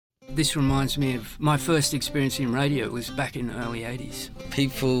This reminds me of my first experience in radio. It was back in the early 80s.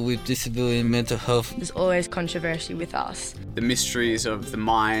 People with disability and mental health. There's always controversy with us. The mysteries of the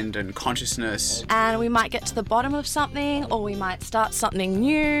mind and consciousness. And we might get to the bottom of something, or we might start something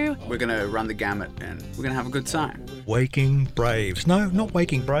new. We're going to run the gamut and we're going to have a good time. Waking Braves. No, not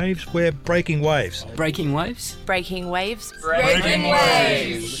Waking Braves. We're Breaking Waves. Breaking waves? Breaking waves. Breaking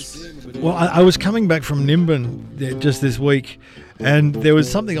waves. Well, I was coming back from Nimbin just this week, and there was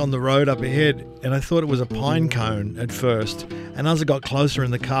something on the road up ahead, and I thought it was a pine cone at first. And as I got closer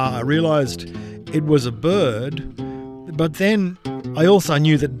in the car, I realised it was a bird. But then I also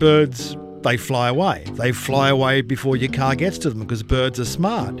knew that birds, they fly away. They fly away before your car gets to them because birds are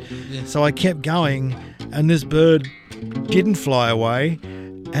smart. Yeah. So I kept going, and this bird didn't fly away,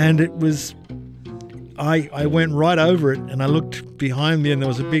 and it was... I went right over it, and I looked behind me, and there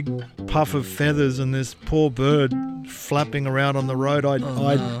was a big puff of feathers and this poor bird flapping around on the road.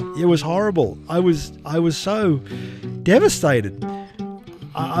 It was horrible. I was so devastated.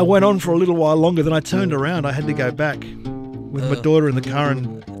 I went on for a little while longer, then I turned around. I had to go back with my daughter in the car,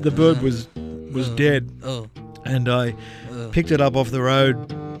 and the bird was dead. And I picked it up off the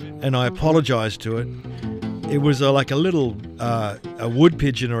road, and I apologised to it. It was like a little a wood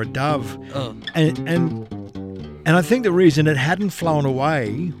pigeon or a dove, and I think the reason it hadn't flown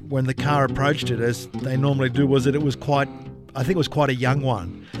away when the car approached it, as they normally do, was that it was quite a young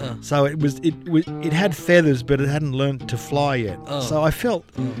one. So it had feathers, but it hadn't learnt to fly yet. So I felt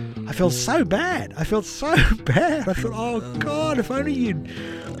so bad. I thought, oh God, if only you'd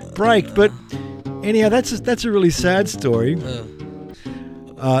braked. But anyhow, that's a really sad story.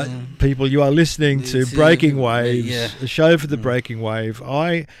 People, you are listening to Breaking Waves, a show for the Breaking Wave.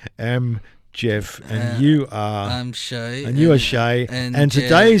 I am Jeff, and you are... I'm Shay. And you are Shay. And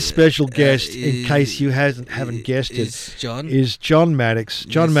today's special guest, in case you haven't guessed it, is John Maddox.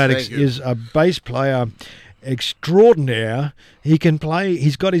 John Maddox is a bass player extraordinaire. He can play...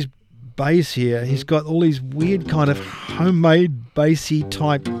 He's got his bass here. He's got all these weird kind of homemade bassy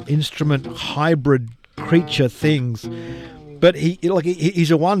type instrument hybrid creature things. But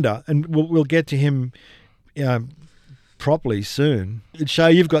he's a wonder, and we'll get to him properly soon.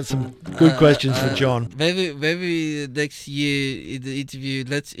 Shay, you've got some good questions for John. Maybe next year in the interview,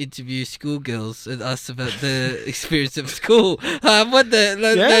 let's interview schoolgirls and ask about the experience of school. I wonder,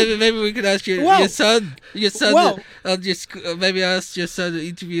 maybe we could ask your son. Maybe ask your son to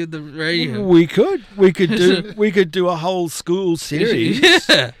interview the radio. We could do a whole school series.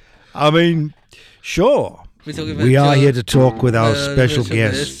 Yeah. I mean, sure. We are here to talk with our special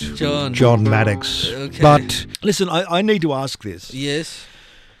guest, John Maddox. Okay. But listen, I need to ask this. Yes.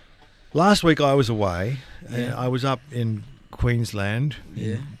 Last week I was away. I was up in Queensland,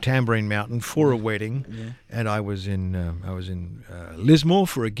 Tamborine Mountain, for a wedding, and I was in Lismore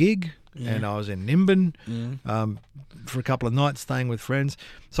for a gig, and I was in Nimbin for a couple of nights staying with friends.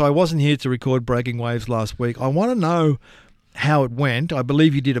 So I wasn't here to record Breaking Waves last week. I want to know how it went. I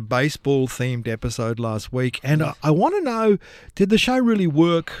believe you did a baseball-themed episode last week, and I want to know, did the show really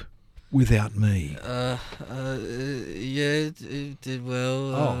work without me? It did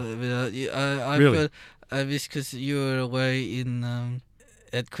well. Really? Because you were away in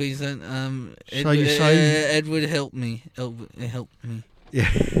at Queensland. So you say Edward helped me. It helped me. Yeah.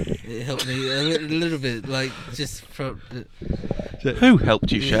 It helped me a little bit, like just from. Who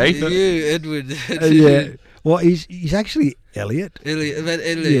helped you, Shay? You, Edward. Yeah. Well, he's actually Elliot.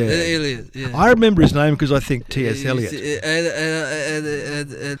 Elliot. Yeah. I remember his name because I think T.S. Eliot.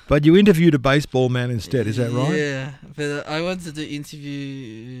 But you interviewed a baseball man instead, is that right? Yeah, but I wanted to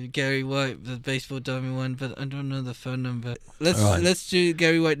interview Gary White, the baseball diamond one, but I don't know the phone number. Let's do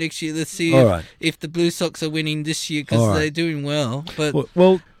Gary White next year. Let's see if the Blue Sox are winning this year, because they're doing well. But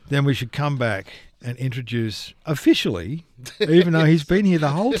well, then we should come back and introduce officially, even though he's been here the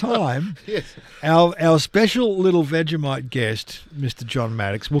whole time, our special little Vegemite guest, Mr. John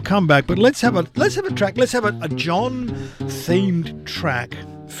Maddox. We'll come back, but let's have a track. Let's have a John themed track.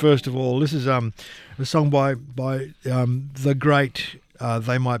 First of all, this is a song by the great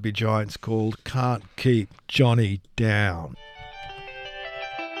They Might Be Giants called "Can't Keep Johnny Down."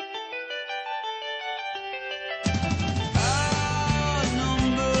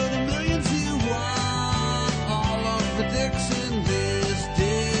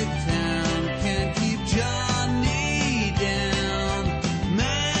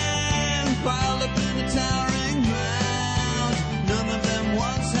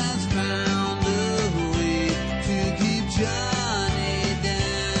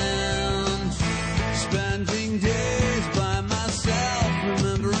 Spending days by my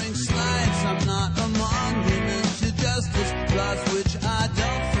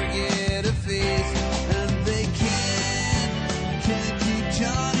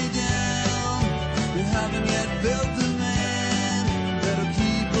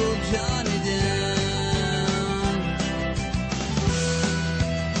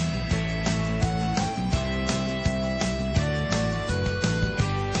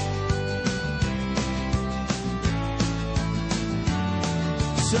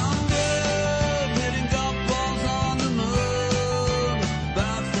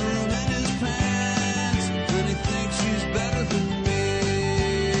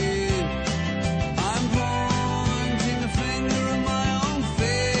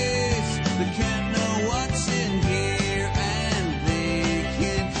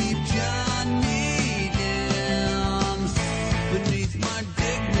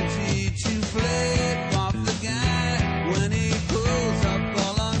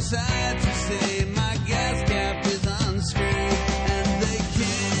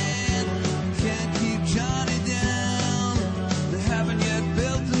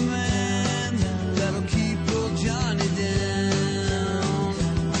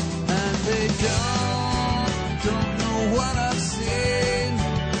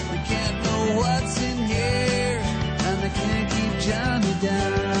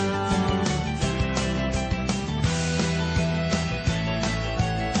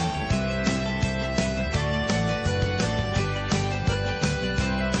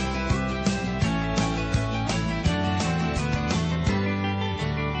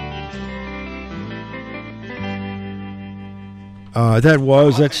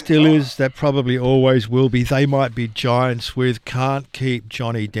That still is, that probably always will be. They Might Be Giants with Can't Keep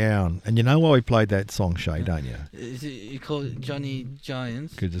Johnny Down. And you know why we played that song, Shay, don't you? You call it Johnny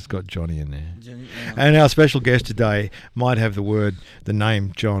Giants? Because it's got Johnny in there. Johnny, And our special guest today might have the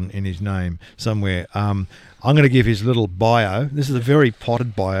name John in his name somewhere. I'm going to give his little bio. This is a very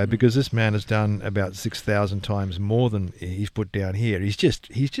potted bio because this man has done about 6,000 times more than he's put down here. He's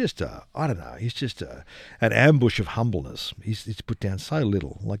just an ambush of humbleness. He's put down so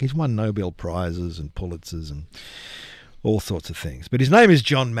little. Like, he's won Nobel Prizes and Pulitzers and all sorts of things. But his name is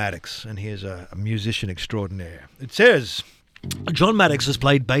John Maddox, and he is a musician extraordinaire. It says, John Maddox has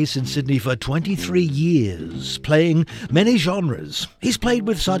played bass in Sydney for 23 years, playing many genres. He's played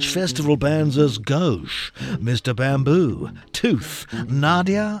with such festival bands as Gauche, Mr. Bamboo, Tooth,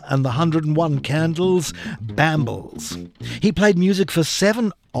 Nadia and the 101 Candles, Bambles. He played music for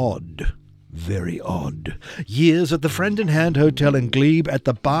 7 very odd years at the Friend in Hand Hotel in Glebe at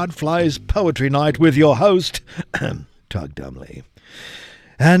the Bardflies Poetry Night with your host, Tug Dumley.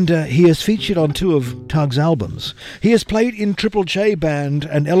 And he has featured on 2 of Tug's albums. He has played in Triple J band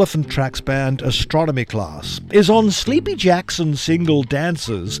and Elephant Tracks band Astronomy Class, is on Sleepy Jackson Single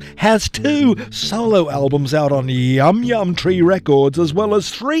Dancers, has 2 solo albums out on Yum Yum Tree Records, as well as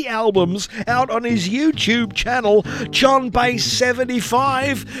 3 albums out on his YouTube channel, John Bass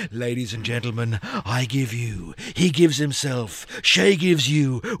 75. Ladies and gentlemen, I give you, he gives himself, Shay gives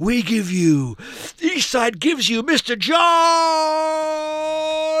you, we give you, Eastside gives you Mr.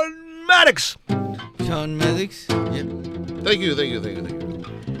 John Maddox. John Maddox. Yep. Thank you.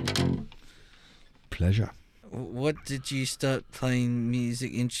 Pleasure. What did you start playing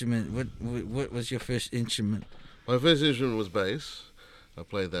music instrument? What was your first instrument? My first instrument was bass. I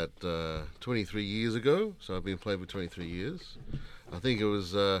played that 23 years ago, so I've been playing for 23 years. I think it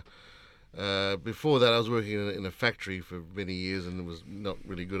was before that I was working in a factory for many years and was not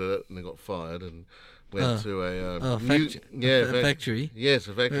really good at it, and I got fired and went to a factory. Yes,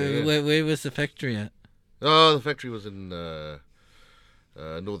 a factory. Where was the factory at? Oh, the factory was in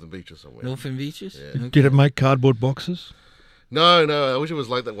Northern Beaches somewhere. Northern Beaches? Yeah. Okay. Did it make cardboard boxes? No. I wish it was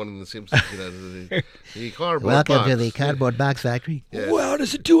like that one in The Simpsons. You know, the cardboard Welcome box. to the cardboard box factory. Yeah. Well,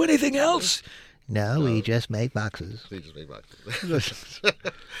 does it do anything else? No, we just make boxes. They just make boxes.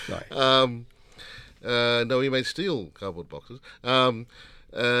 Sorry. No, we made steel cardboard boxes. So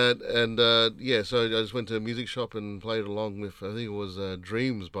I just went to a music shop and played along with, I think it was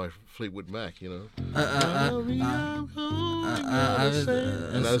Dreams by Fleetwood Mac, you know. And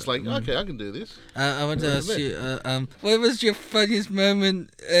I was like, okay, I can do this. I want to ask you, what was your funniest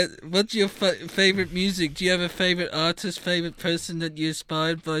moment? What's your favourite music? Do you have a favourite artist, favourite person that you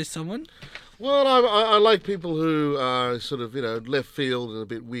inspired by someone? Well, I like people who are sort of, you know, left field and a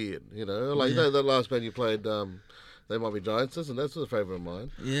bit weird, you know. Like that last band you played, They Might Be Giants, and that's a favourite of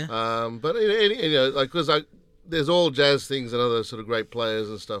mine. Yeah. But you know, like, because there's all jazz things and other sort of great players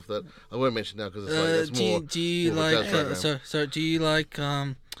and stuff that I won't mention now because it's like it's more. Do you like? Do you like?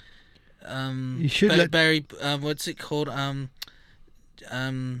 You should Barry. What's it called?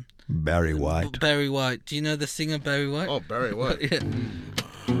 Barry White. Barry White. Do you know the singer Barry White? Oh, Barry White. Yeah.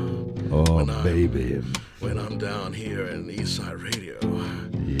 Oh, baby. When I'm down here in Eastside Radio,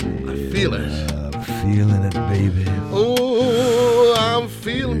 I feel it. I'm feeling it, baby. Oh, I'm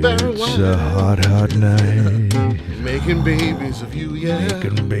feeling Barry White. It's a hot, hot night. Making babies of you, yeah.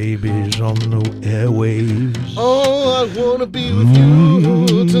 Making babies on the airwaves. Oh, I wanna be with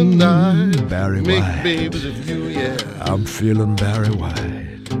you tonight. Barry Make White. babies of you, yeah. I'm feeling Barry White.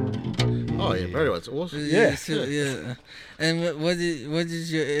 Oh yeah, Barry White's awesome. Yeah. And what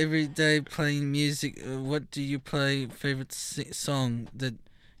is your everyday playing music? What do you play? Favorite song that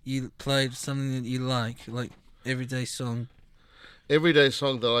you played? Something that you like everyday song. Everyday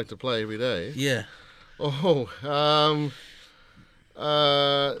song that I like to play every day. Yeah. Oh,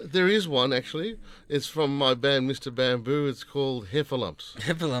 there is one actually. It's from my band, Mr. Bamboo. It's called Heffalumps.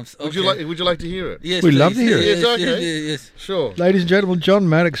 Heffalumps. Okay. Would you like to hear it? Yes, We'd please. love to hear it. Yes, okay. Yes. Sure. Ladies and gentlemen, John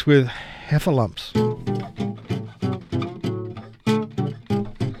Maddox with Heffalumps.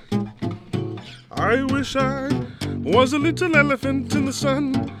 I wish I was a little elephant in the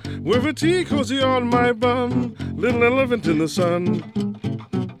sun, with a tea cozy on my bum, little elephant in the sun.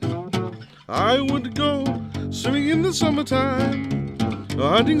 I would go swimming in the summertime,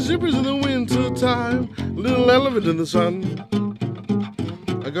 hunting zebras in the winter time, little elephant in the sun.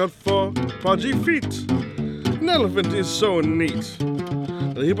 I got 4 podgy feet, an elephant is so neat,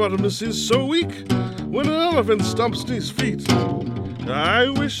 the hippopotamus is so weak when an elephant stomps his feet. I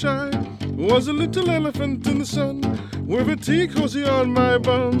wish I was a little elephant in the sun, with a tea cozy on my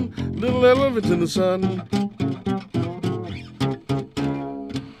bum, little elephant in the sun.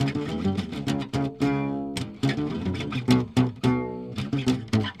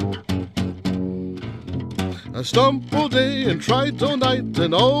 I stomp all day and trite all night,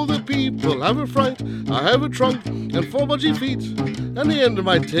 and all the people have a fright. I have a trunk and 4 budgie feet, and the end of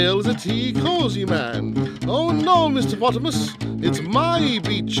my tail is a tea cosy man. Oh no, Mr. Potamus, it's my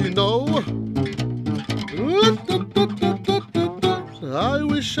beat, you know. I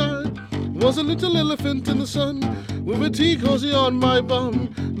wish I was a little elephant in the sun, with a tea cozy on my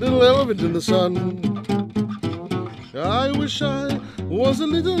bum, little elephant in the sun. I wish I was a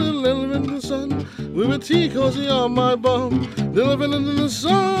little elephant in the sun, with a tea cozy on my bum, little elephant in the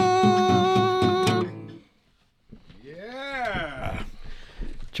sun. Yeah.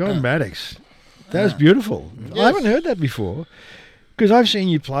 John Maddox. That was beautiful. Yes. I haven't heard that before, because I've seen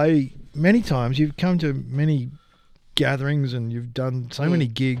you play many times. You've come to many gatherings and you've done so many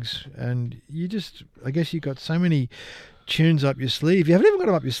gigs, and you just, I guess you've got so many tunes up your sleeve. You haven't even got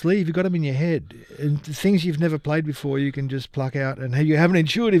them up your sleeve, you've got them in your head, and the things you've never played before you can just pluck out, and you have an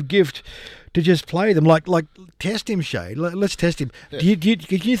intuitive gift to just play them. Like test him, Shay. Let's test him. Yeah.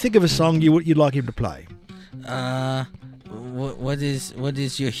 Can you think of a song you'd like him to play? What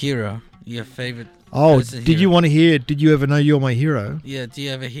is your hero? Your favorite? Oh, did you want to hear? Did you ever know You're My Hero? Yeah. Do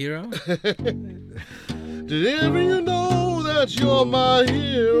you have a hero? Did ever you know that you're my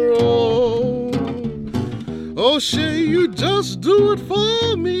hero? Oh, Shay, you just do it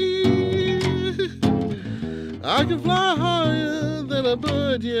for me. I can fly higher than a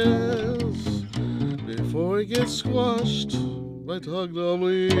bird, yes, before it gets squashed by Tug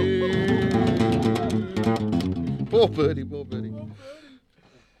Dummly. Poor birdie, poor birdie.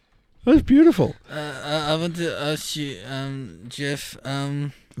 That's beautiful. I want to ask you, Jeff,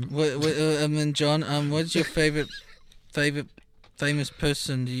 John, what's your favorite famous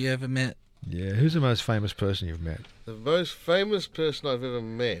person you ever met? Yeah, who's the most famous person you've met? The most famous person I've ever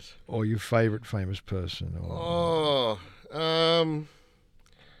met. Or your favourite famous person?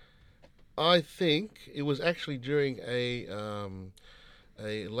 I think it was actually during a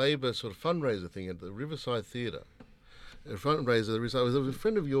Labour sort of fundraiser thing at the Riverside Theatre. A fundraiser. There was a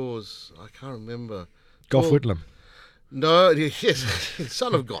friend of yours, I can't remember. Gough Whitlam. No, yes,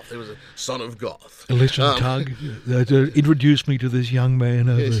 son of Gough. There was a son of Gough. Listen, Tug, introduce me to this young man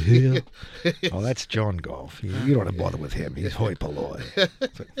over here. Oh, that's John Gough. You don't want to bother with him. He's hoi polloi.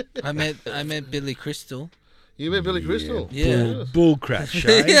 I met Billy Crystal. You met Billy Crystal? Yeah. Bull crap,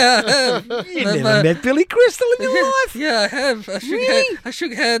 Shay. Yeah. You never met Billy Crystal in your life? Yeah, I have. I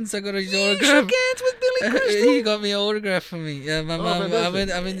shook hands. I got his autograph. You shook hands with Billy Crystal? He got me an autograph for me. Yeah, my mum.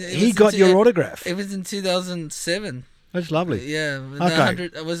 He got your autograph? It was in 2007. That's lovely. Yeah. Okay.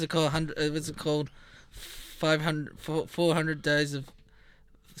 What's it called? 400 days of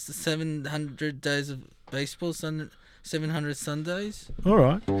 700 days of baseball, 700 Sundays. All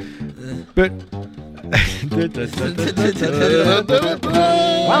right. But welcome to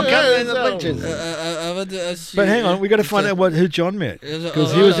the Bleachers. But hang on, we got to find out who John met,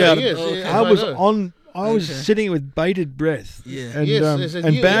 because he was out. I was sitting with bated breath, and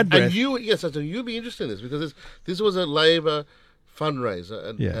bad breath. And you'd be interested in this, because this was a Labour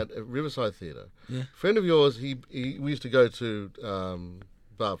fundraiser at Riverside Theatre. Yeah. A friend of yours, we used to go to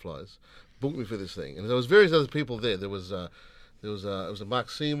Barflies, booked me for this thing, and there was various other people there. There was a Mark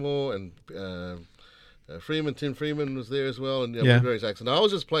Seymour and Tim Freeman was there as well, and various acts. And I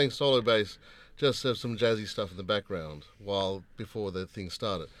was just playing solo bass, just some jazzy stuff in the background before the thing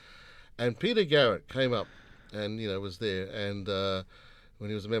started. And Peter Garrett came up and, was there, and when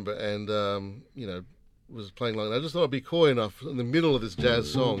he was a member, and, was playing along. And I just thought I'd be coy enough in the middle of this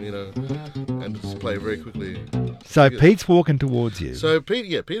jazz song, and just play very quickly. So Pete's walking towards you. So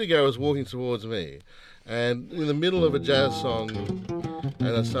Peter Garrett was walking towards me, and in the middle of a jazz song,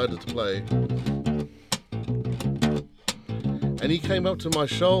 and I started to play. And he came up to my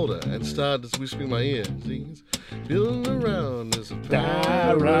shoulder and started whispering in my ear. He's building around as a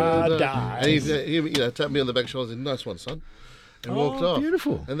paradise. And he tapped me on the back shoulder and said, "Nice one, son." And walked off.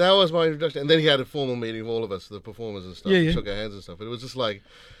 Beautiful. And that was my introduction. And then he had a formal meeting of all of us, the performers and stuff. Yeah. Shook our hands and stuff. But it was just like,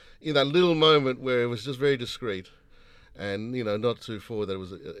 in that little moment where it was just very discreet. And, not too forward that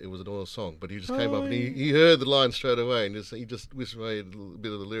it was an oil song. But he just came up and he heard the line straight away. And he just whispered me a little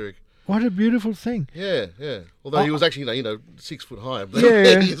bit of the lyric. What a beautiful thing. Yeah. Although he was actually, 6 foot high. But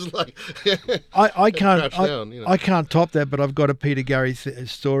he's like, I can't top that, but I've got a Peter Garrett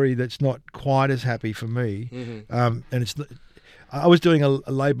story that's not quite as happy for me. Mm-hmm. And it's, I was doing a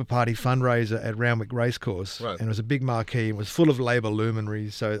Labor Party fundraiser at Randwick Racecourse, Right. and it was a big marquee. It was full of Labor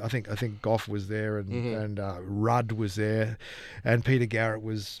luminaries. So I think Gough was there, and Rudd was there, and Peter Garrett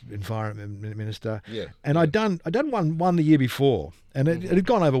was Environment Minister. Yeah. And I'd done one the year before, and it had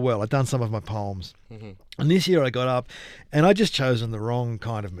gone over well. I'd done some of my poems. And this year I got up and I'd just chosen the wrong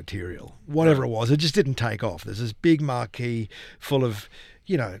kind of material. Whatever it was, it just didn't take off. There's this big marquee full of,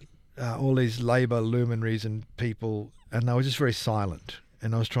 all these Labor luminaries and people, and they were just very silent.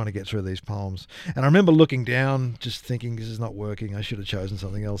 And I was trying to get through these poems. And I remember looking down, just thinking, this is not working. I should have chosen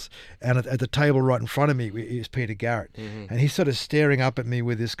something else. And at the table right in front of me is Peter Garrett. And he's sort of staring up at me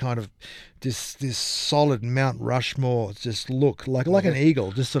with this kind of, this solid Mount Rushmore just look, like an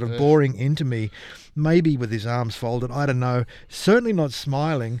eagle, just sort of boring into me, maybe with his arms folded. I don't know. Certainly not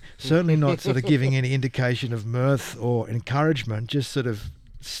smiling, certainly not sort of giving any indication of mirth or encouragement, just sort of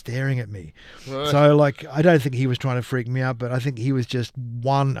staring at me. Right. So, I don't think he was trying to freak me out, but I think he was just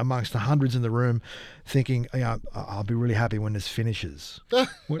one amongst the hundreds in the room thinking, I'll be really happy when this finishes.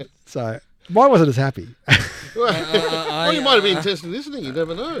 So, why wasn't as happy? Well, you might have been testing listening. You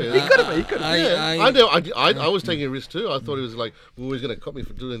never know. He could have been. I know. I was taking a risk too. I thought he was like, well, he's going to cut me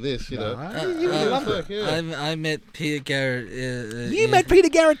for doing this, I met Peter Garrett. You met Peter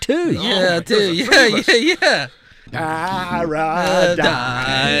Garrett too? Yeah, I do. Yeah. Paradise.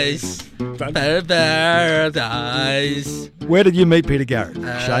 Paradise. Where did you meet Peter Garrett,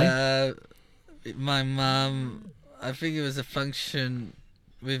 Shay? My mum, I think it was a function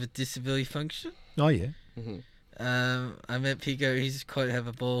with a disability function. Oh, yeah. I met Peter Garrett. He's quite have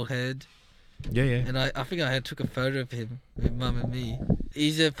a bald head. Yeah. And I think I took a photo of him with Mum and me.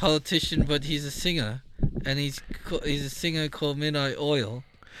 He's a politician, but he's a singer. And he's a singer called Midnight Oil.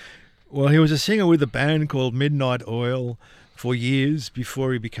 Well, he was a singer with a band called Midnight Oil for years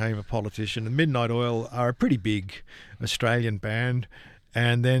before he became a politician. And Midnight Oil are a pretty big Australian band.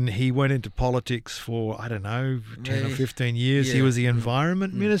 And then he went into politics for, 10 or 15 years. Yeah. He was the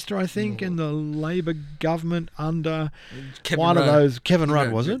Environment Minister, I think, in the Labor government under Kevin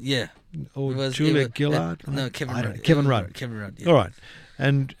Rudd, was it? Yeah. Or Julia Gillard? No, Kevin Rudd. Kevin Rudd. Kevin Rudd, yeah. All right.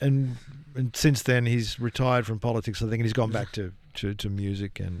 And since then, he's retired from politics, I think, and he's gone back to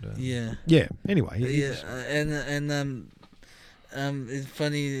music and anyway it's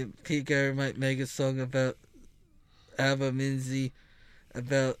funny. Pete Garrett might make a song about Albert Minzy,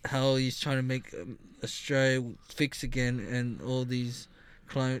 about how he's trying to make Australia fix again, and all these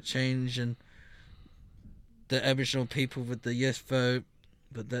climate change and the Aboriginal people with the yes vote,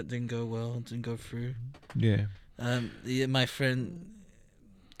 but that didn't go well, didn't go through. My friend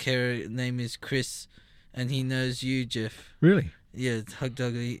Kerry, name is Chris, and he knows you, Jeff. Really? Yeah, it's Hug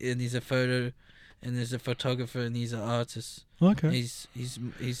Dog, and he's a photo, and there's a photographer, and he's an artist. Okay. His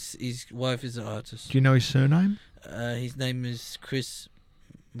wife is an artist. Do you know his surname? His name is Chris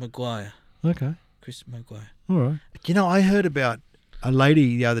Maguire. Okay. Chris Maguire. All right. I heard about a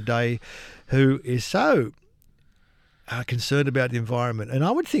lady the other day who is so concerned about the environment, and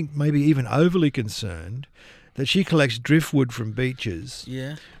I would think maybe even overly concerned, that she collects driftwood from beaches.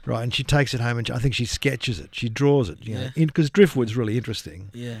 Yeah. Right, and she takes it home and I think she sketches it. She draws it, because driftwood's really interesting.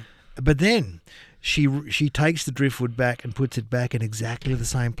 Yeah. But then she takes the driftwood back and puts it back in exactly the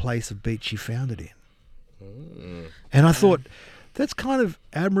same place of beach she found it in. And I thought, that's kind of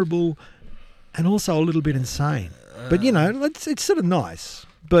admirable and also a little bit insane. But, it's sort of nice.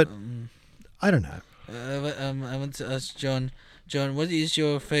 But I don't know. I want to ask John, what is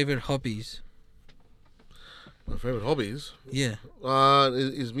your favourite hobbies? My favourite hobbies? Yeah.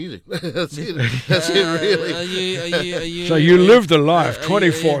 Is music. That's it. That's it, really. Are you? So you live the life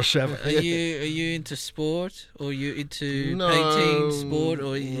 24/7. Are you into sport, or are you into painting, sport,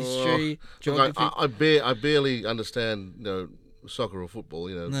 or history, geography? I barely understand, soccer or football.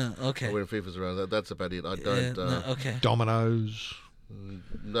 No, okay. When FIFA's around, that's about it. I don't. Okay. Dominoes.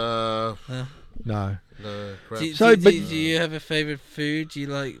 No. No. Crap. Do you have a favourite food? Do you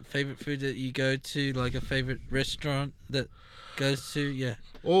like favourite food that you go to, like a favourite restaurant that goes to? Yeah.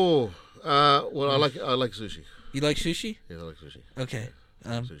 Oh, well, I like sushi. You like sushi? Yeah, I like sushi. Okay.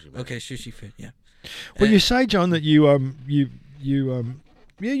 Sushi, okay, sushi food. Yeah. Well, you say, John, that you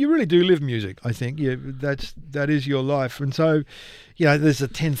really do live music. I think that is your life, and so there's a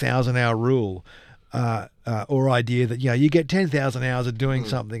 10,000 hour rule. Or idea that you get 10,000 hours of doing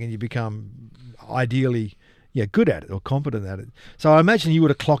something and you become ideally good at it or competent at it. So I imagine you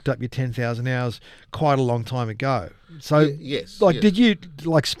would have clocked up your 10,000 hours quite a long time ago. So, yes. Did you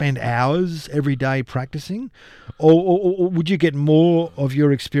spend hours every day practicing, or would you get more of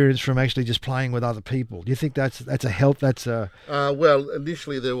your experience from actually just playing with other people? Do you think that's a help? That's a well,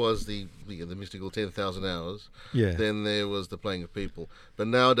 initially there was the mystical 10,000 hours. Yeah. Then there was the playing of people, but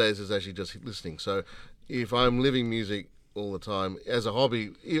nowadays it's actually just listening. So if I'm living music all the time as a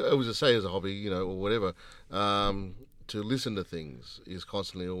hobby, I was to say as a hobby, or whatever, to listen to things is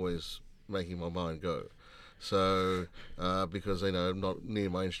constantly always making my mind go. So, because I'm not near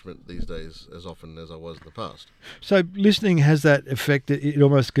my instrument these days as often as I was in the past. So listening has that effect that it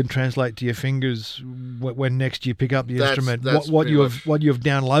almost can translate to your fingers when next you pick up the instrument. What you have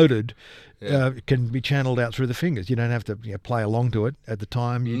downloaded can be channeled out through the fingers. You don't have to play along to it at the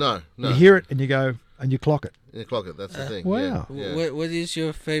time. No. You hear it and you go and you clock it. You clock it. That's the thing. Wow. Yeah. What is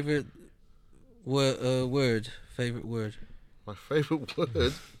your favorite word? Favorite word? My favorite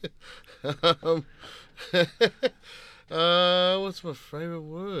word. What's my favorite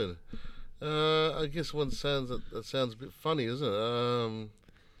word? I guess one that sounds a bit funny, isn't it?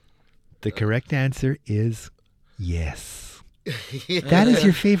 The correct answer is yes. Yeah. That is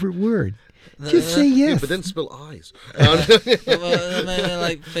your favorite word. Just say yes. Yeah, but then spell eyes.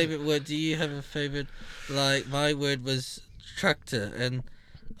 Like favorite word. Do you have a favorite? Like my word was tractor, and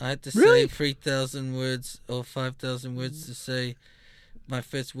I had to say 3,000 words or 5,000 words to say my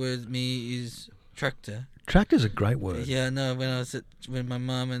first word. Me is tractor. Tractor's a great word. Yeah, no. When my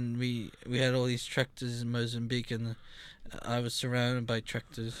mum and we had all these tractors in Mozambique, and I was surrounded by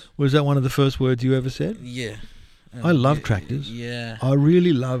tractors. Was that one of the first words you ever said? Yeah. I love tractors. Yeah. I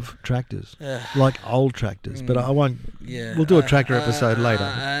really love tractors. Like old tractors. But I won't. Yeah. We'll do a tractor episode later.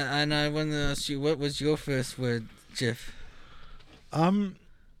 And I want to ask you, what was your first word, Jeff? Gnaw.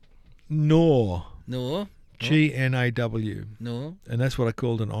 Gnaw? Gnaw. Gnaw. And that's what I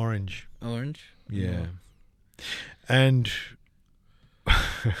called an orange. Orange? Yeah. And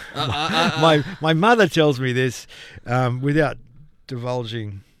my mother tells me this without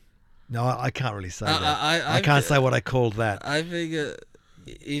divulging. No, I can't really say that. I can't say what I called that. I figure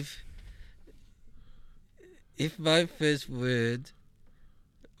if my first word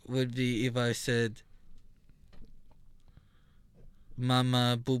would be if I said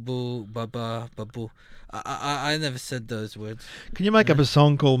mama, boo boo, baba, babu. I never said those words. Can you make up a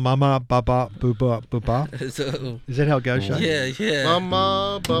song called Mama, Baba, Booba, Booba? Is that how it goes, Shay? Yeah.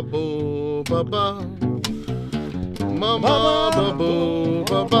 Mama, babu, baba. Mama, babu,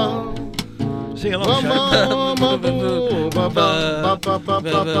 baba. Sing along, Shay. Mama, babu, baba.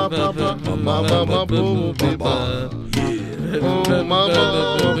 Mama, babu, baba. Oh,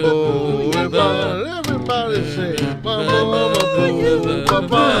 mama, babu, baba. Everybody say, Mama, babu,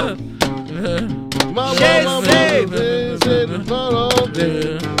 baba.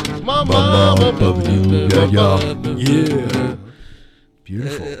 Yeah.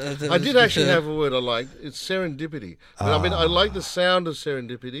 Beautiful. I did actually have a word I liked. It's serendipity. I mean, I like the sound of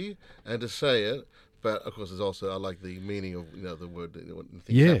serendipity and to say it, but of course, there's also I like the meaning of the word. When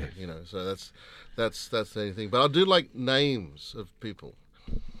things happen, so that's the only thing. But I do like names of people.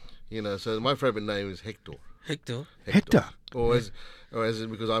 So my favorite name is Hector. Hector. Or as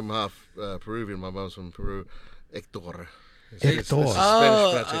because I'm half Peruvian, my mom's from Peru, Hector. Hector.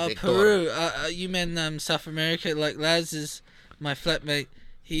 Peru. You meant South America. Like Laz is my flatmate.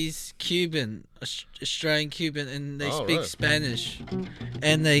 He's Cuban, Australian Cuban, and they speak Spanish.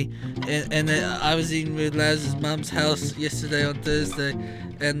 And I was eating with Laz's mum's house yesterday on Thursday,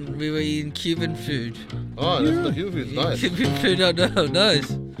 and we were eating Cuban food. Oh, that's the Cuban food's nice. Cuban food, oh no,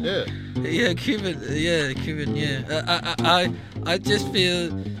 nice. Yeah. Yeah, Cuban. Yeah. I just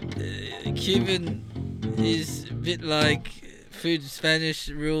feel Cuban is a bit like food. Spanish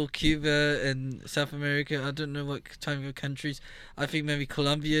rule Cuba and South America. I don't know what type of countries. I think maybe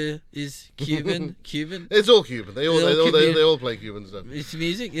Colombia is Cuban. It's all Cuban. They all play Cuban stuff. It's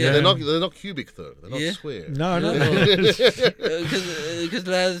music. Yeah. They're not cubic though. They're not square. No. Because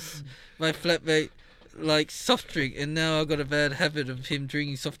Laz, my flatmate, likes soft drink, and now I've got a bad habit of him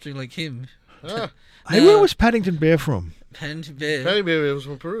drinking soft drink like him. Hey, where was Paddington Bear from? Paddington Bear was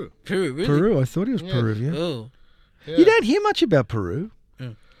from Peru. Peru, really? Peru. I thought he was Peruvian. Oh. Yeah. You don't hear much about Peru.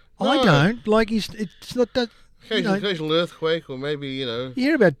 Mm. I don't. Like, it's not that. Occasional earthquake, or maybe You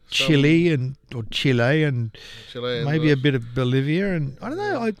hear about Chile and maybe a bit of Bolivia, and I don't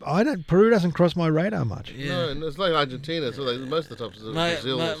know. I don't. Peru doesn't cross my radar much. Yeah. No, and it's like Argentina. So most of the times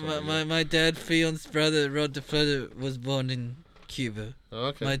Brazil. My dad's fiance's brother Rod DeFloto was born in Cuba. Oh,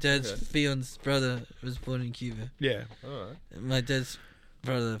 okay. My dad's fiance's brother was born in Cuba. Yeah. All right. My dad's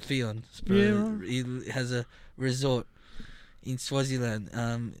brother Fionn. He has a resort in Swaziland,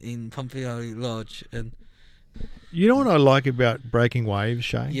 in Pompey Lodge, and you know what I like about breaking waves,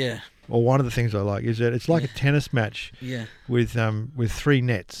 Shane? Yeah. Or one of the things I like is that it's like a tennis match. Yeah. With 3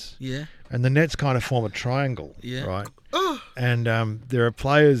 nets. Yeah. And the nets kind of form a triangle. Yeah. Right. And there are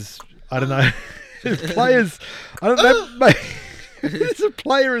players. I don't know. Players. I don't know. There's a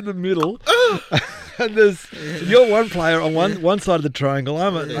player in the middle. And you're one player on one side of the triangle.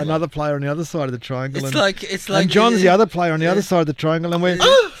 I'm another player on the other side of the triangle. It's like. And John's the other player on the other side of the triangle, and we're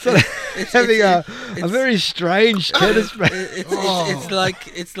sort of having a very strange tennis match. It's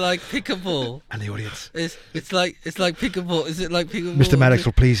like pickleball. And the audience. It's like pickleball. Is it like pickleball? Mr. Maddox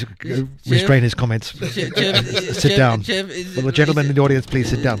will please restrain his comments. Sit down. Will the gentleman in the audience please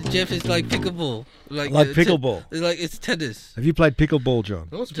sit down? Jeff, is like pickleball. Like pickleball. Like it's tennis. Have you played pickleball, John?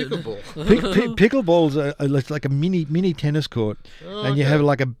 What's pickleball? Pickleball's like a mini tennis court, and you have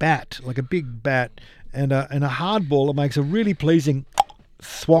like a bat, like a big bat, and a hard ball that makes a really pleasing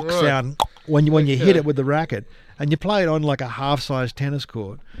thwack sound when you hit it with the racket, and you play it on like a half-size tennis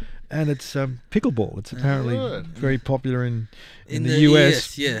court. And it's pickleball. It's apparently very popular in the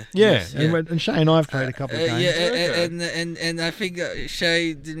US. Yeah. And Shay and I have played a couple of games. And I think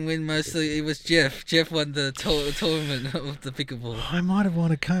Shay didn't win mostly. It was Jeff. Jeff won the tournament of the pickleball. I might have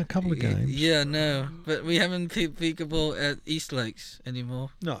won a couple of games. Yeah, no, but we haven't played pickleball at East Lakes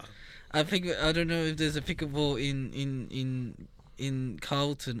anymore. No, I don't know if there's a pickleball in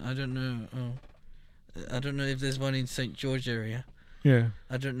Carlton. I don't know. I don't know if there's one in St. George area. Yeah.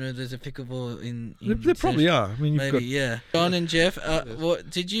 I don't know. There's a pickleball in there probably are. I mean, maybe. John and Jeff,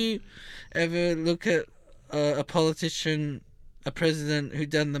 what did you ever look at a politician, a president who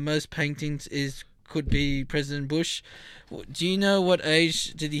done the most paintings could be President Bush? Do you know what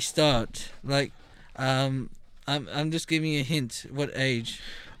age did he start? Like, I'm just giving you a hint. What age?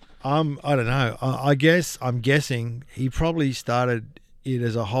 I don't know. I'm guessing he probably started it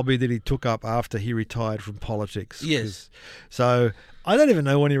as a hobby that he took up after he retired from politics. Yes. So I don't even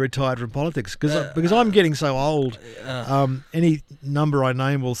know when he retired from politics because I'm getting so old. Any number I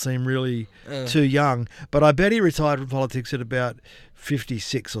name will seem really too young. But I bet he retired from politics at about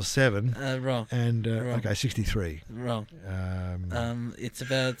 56 or 7. Wrong. And wrong. Okay, 63. Wrong. It's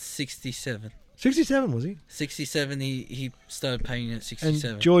about 67. 67 was he? 67. He started painting at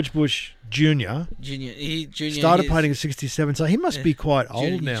 67. And George Bush Jr. started painting at 67, so he must be quite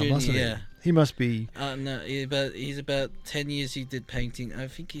old now, mustn't he? He must be. No, he's about 10 years. He did painting. I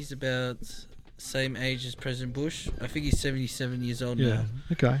think he's about same age as President Bush. I think he's 77 years old now.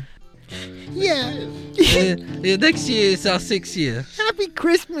 Okay. Yeah. Next year is our 6th year. Happy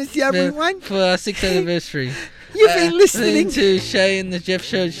Christmas, everyone. For our 6th anniversary. You've been listening to Shay and the Jeff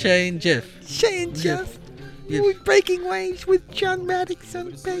Show. Shay and Jeff. Shay and Jeff. We're breaking waves with John Maddox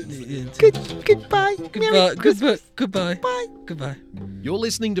on bass. Goodbye. Merry Christmas. Goodbye. Bye. Goodbye. You're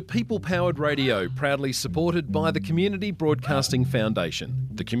listening to People Powered Radio, proudly supported by the Community Broadcasting Foundation.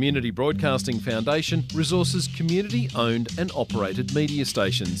 The Community Broadcasting Foundation resources community-owned and operated media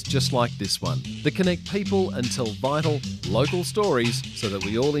stations just like this one that connect people and tell vital, local stories so that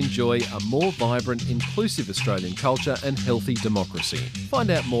we all enjoy a more vibrant, inclusive Australian culture and healthy democracy. Find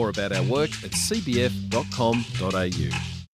out more about our work at cbf.com.au.